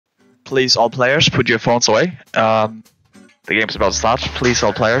please, all players, put your phones away. The game's about to start. Please,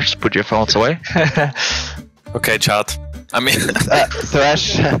 all players, put your phones away. Okay, chat. I mean,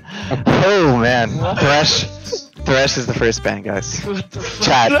 Thresh. Oh man, Thresh is the first ban, guys.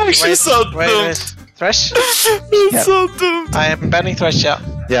 Chat. Thresh is so dumb. Thresh? It's so dumb. I am banning Thresh, yeah.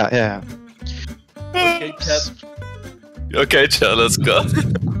 Yeah. Okay, chat. Okay, chat, let's go.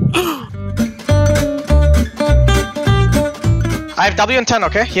 I have W in 10,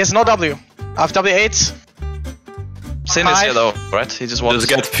 okay? He has no W. I have W8. Sin is here though, right? He just wants. Just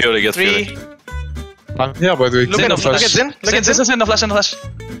get Fury, get 3. Fury. Yeah, by the way. Look at Zin. Look at Zin. Sin, the flash.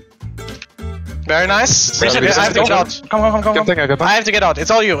 Very nice. Yeah, I have to get out. Come. I have to get out. It's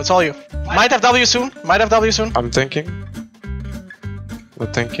all you. Might have W soon. I'm tanking.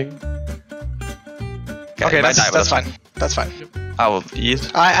 Not tanking. Okay, that's fine. That's fine. I will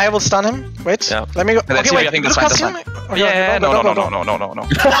eat. I will stun him. Wait. Yeah. Let me go. Let's see, Okay, wait. I think that's fine. Yeah, no. No.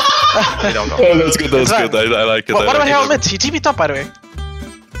 I don't know. Oh, that's good, I like it. What about helmet? He TP'd up, by the way.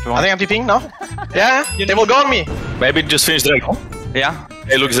 I think I'm TPing now. Yeah, they will go on me. Maybe just finish the egg. Yeah.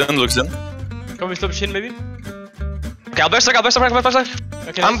 Hey, looks in. Can we stop Shin maybe? Okay, I'll burst.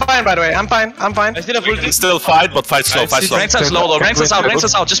 Okay. I'm fine, by the way. I'm fine. I still have We can ulti. still fight, but fight slow. Ranks are slow though. Ranks us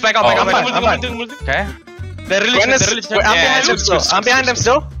out. Just back out. I'm fine. Okay. They're really Gwen is- chill. I'm behind them still. I'm behind them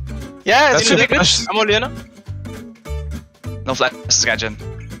still. Yeah, it's really good. I'm only Yana. No flash, Skagin.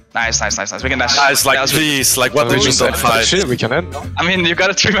 Nice. We can dash. Guys, like, please, like, what we just don't fight. Shit, we can end. I mean, you got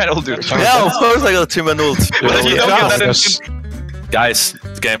a 3-man ult, dude. Yeah, of course I got a 2-man ult. But if you don't get that Yes. Guys,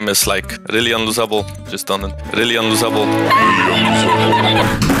 this game is like really unlosable. Just done it. Really unlosable.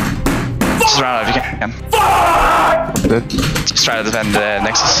 Just run out if you can. Dead. Just try to defend the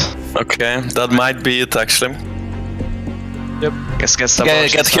Nexus. Okay, that might be it actually. Yep. Get stop.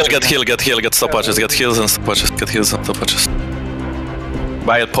 Get stopwatches, get heals and stopwatches.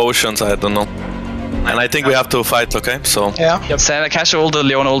 Buy potions, I don't know. And I think we have to fight, okay? So Yeah. Senna Cash ulted,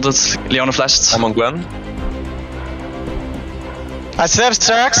 Leona flashed. I'm on Gwen. I still have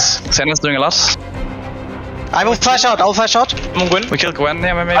Aatrox. Senna's doing a lot. I will flash out. I'll flash out. Come on, Gwen. We killed Gwen.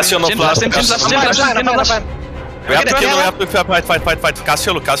 Yeah, maybe. Cassio no Jhin flash. flashed, Jhin I'm fine. We have to kill, we have to fight.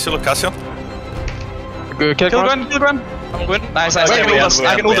 Cassio. Kill Gwen. I'm Gwen. Nice. I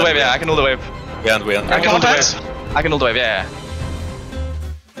can ult the wave, yeah. I can ult the wave. We end. I can ult the wave. I can ult the wave, yeah.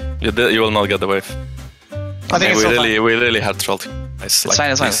 You will not get the wave. I think it's so fine. We really had trolled. Nice. It's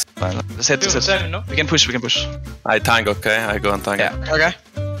fine. Just hit. No? We can push. I tank, okay? I go and tank. Yeah. Okay.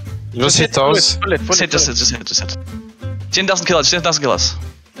 Just hit those. Pull it. Just hit. Jhin doesn't kill us.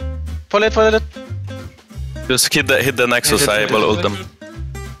 Pull it. Just hit the Nexus, I will ult them.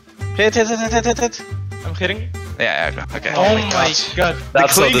 Hit. I'm hitting. Yeah, okay. Oh my god.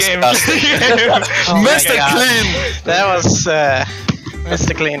 That's so clean game. disgusting. Oh my Mr. God. Clean! That was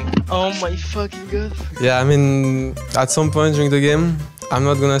Mr. Clean. Oh my fucking god. Yeah, I mean, at some point during the game, I'm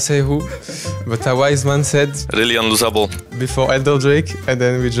not gonna say who, but a wise man said Really unlosable. before Elder Drake, and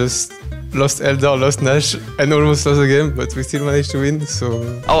then we just lost Elder, lost Nash, and almost lost the game, but we still managed to win, so...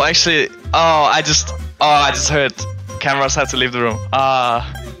 Oh, actually, I just heard cameras had to leave the room.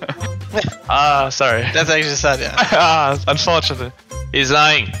 Sorry. That's actually sad, yeah. Unfortunately. He's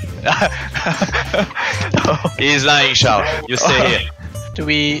lying. He's lying, Shao. You stay here. Do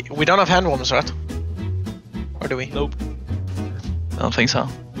we don't have hand warmers, right? Or do we? Nope. I don't think so.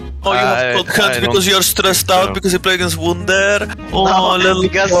 Oh, you have content because you're stressed out because you play against Wunder. Oh, little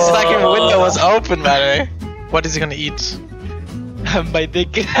Because the fucking window was open, by the way. What is he gonna eat? My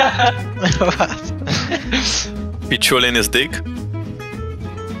dick. What? Pichul in his dick.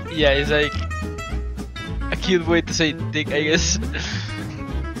 Yeah, it's like a cute way to say dick, I guess.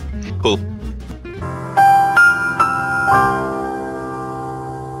 Cool.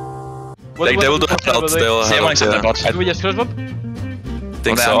 Like they will do handouts, they will Someone accept that bot. Should we just close up?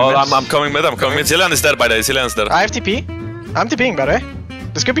 think Oh, so. damn, Oh, I'm coming mid, Zilean is there by the way, Zilean is there. I have TP. I'm TPing, by the way.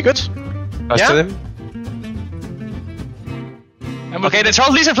 This could be good. I Yeah? still him. Okay, the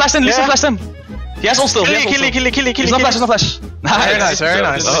Charles Leeson flashed in, Yeah. flashed in. He has ult still. Kill it. He's not flash, Very nice, very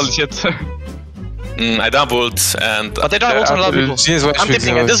nice. Holy shit. I dump ult and... But they don't ult on a lot of people. Jeez, I'm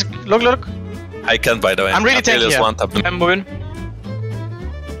TPing it. This, look. I can't by the way. I'm really tanky Achilles here. one tap. I'm moving.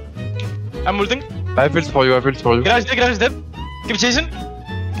 I'm ulting. I built for you, Garage is dead. Keep chasing.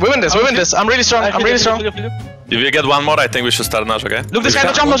 We win this. I'm really strong. If you get one more, I think we should start Nash, okay? Look, this guy,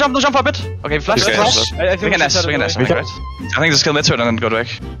 no jump a bit. Okay, flash. Okay, Flash. I We can dash. I think just kill mid-turn and then go back.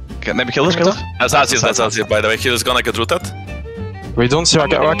 Okay, maybe kill this. That's it, by the way. He is gonna get rooted. We don't see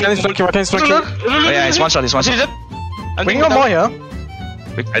Rakan is flanking. Oh yeah, he's one shot. We can go more here.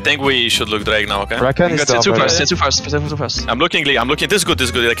 I think we should look Drake now, okay? Rakan is down. Tier 2 first, tier 2 first, tier 2 first. I'm looking Lee, I'm looking. This is good,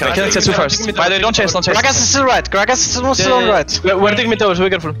 I can't Tier 2 first. By the way, don't chase. Gragas is still right. Gragas is still on right. We're taking mid tower, so be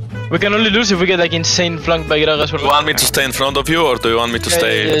careful. We can only lose if we get like insane flanked by Gragas. Do you want me to stay in front of you or do you want me to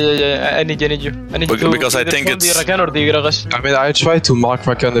stay? Yeah. I need you. I need you. Because I think it's... the Rakan or the Gragas. I mean, I try to mark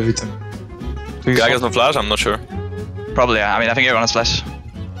Rakan every time. Gragas no flash? I'm not sure. Probably, yeah. I mean, I think everyone has flash.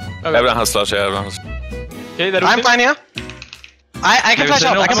 Okay. Everyone has flash, yeah, everyone has. Okay, I'm fine here. I can flash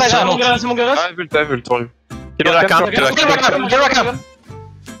out. I can flash out. I will tell you. Kill Rakan, Get Rakan.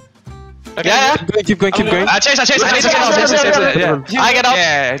 Yeah. Keep going. Chase. Yeah. I get out.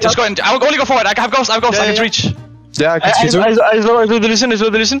 Yeah, just go in. I will only go forward. I have ghost. I can reach. Yeah, I can see too. I slow the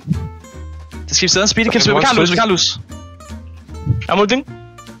listen. Just keep still speeding. We can't lose. I'm ulting.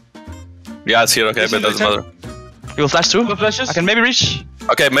 Yeah, it's here, okay, but it doesn't matter. You will flash too? No flashes. I can maybe reach.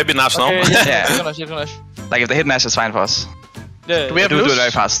 Okay, maybe Nash now. Okay, Yeah. You're gonna lash. Like if they hit Nash, it's fine for us. Yeah. Do we have Do it loose?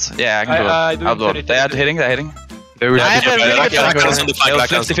 very fast. Yeah, I can do I it. do I'll blow it it. They're hitting. They will I have a really good flank. Rakan's on the flank,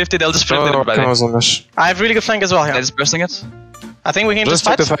 They'll Rakan's 50-50, they'll just sprint it by Rakan the was on Nash. I have really good flank as well They're here. just bursting it. I think we can Just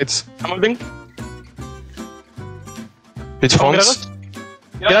just take fight. the fight. I'm ulting. Hit France.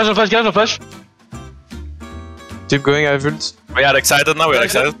 Gragas no flash. Keep going, I have ult. We are excited now, we are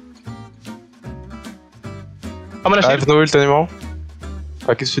excited. I'm gonna I have shield. no ult anymore.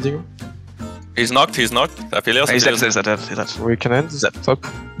 Pack is feeding. He's knocked. Aphelios. He's dead. We can end. Top.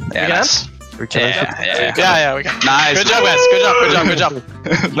 Yeah, nice. We can end. Yeah, we can. Nice. Good job, guys. Good job.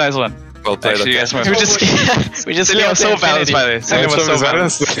 Nice one. Well played. Actually, you guys were. We just Cillian was so balanced, by the way. Cillian was so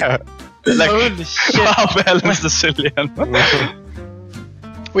balanced. Like, Holy shit. how balanced is Cillian?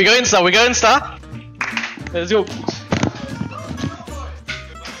 We go insta. Let's go.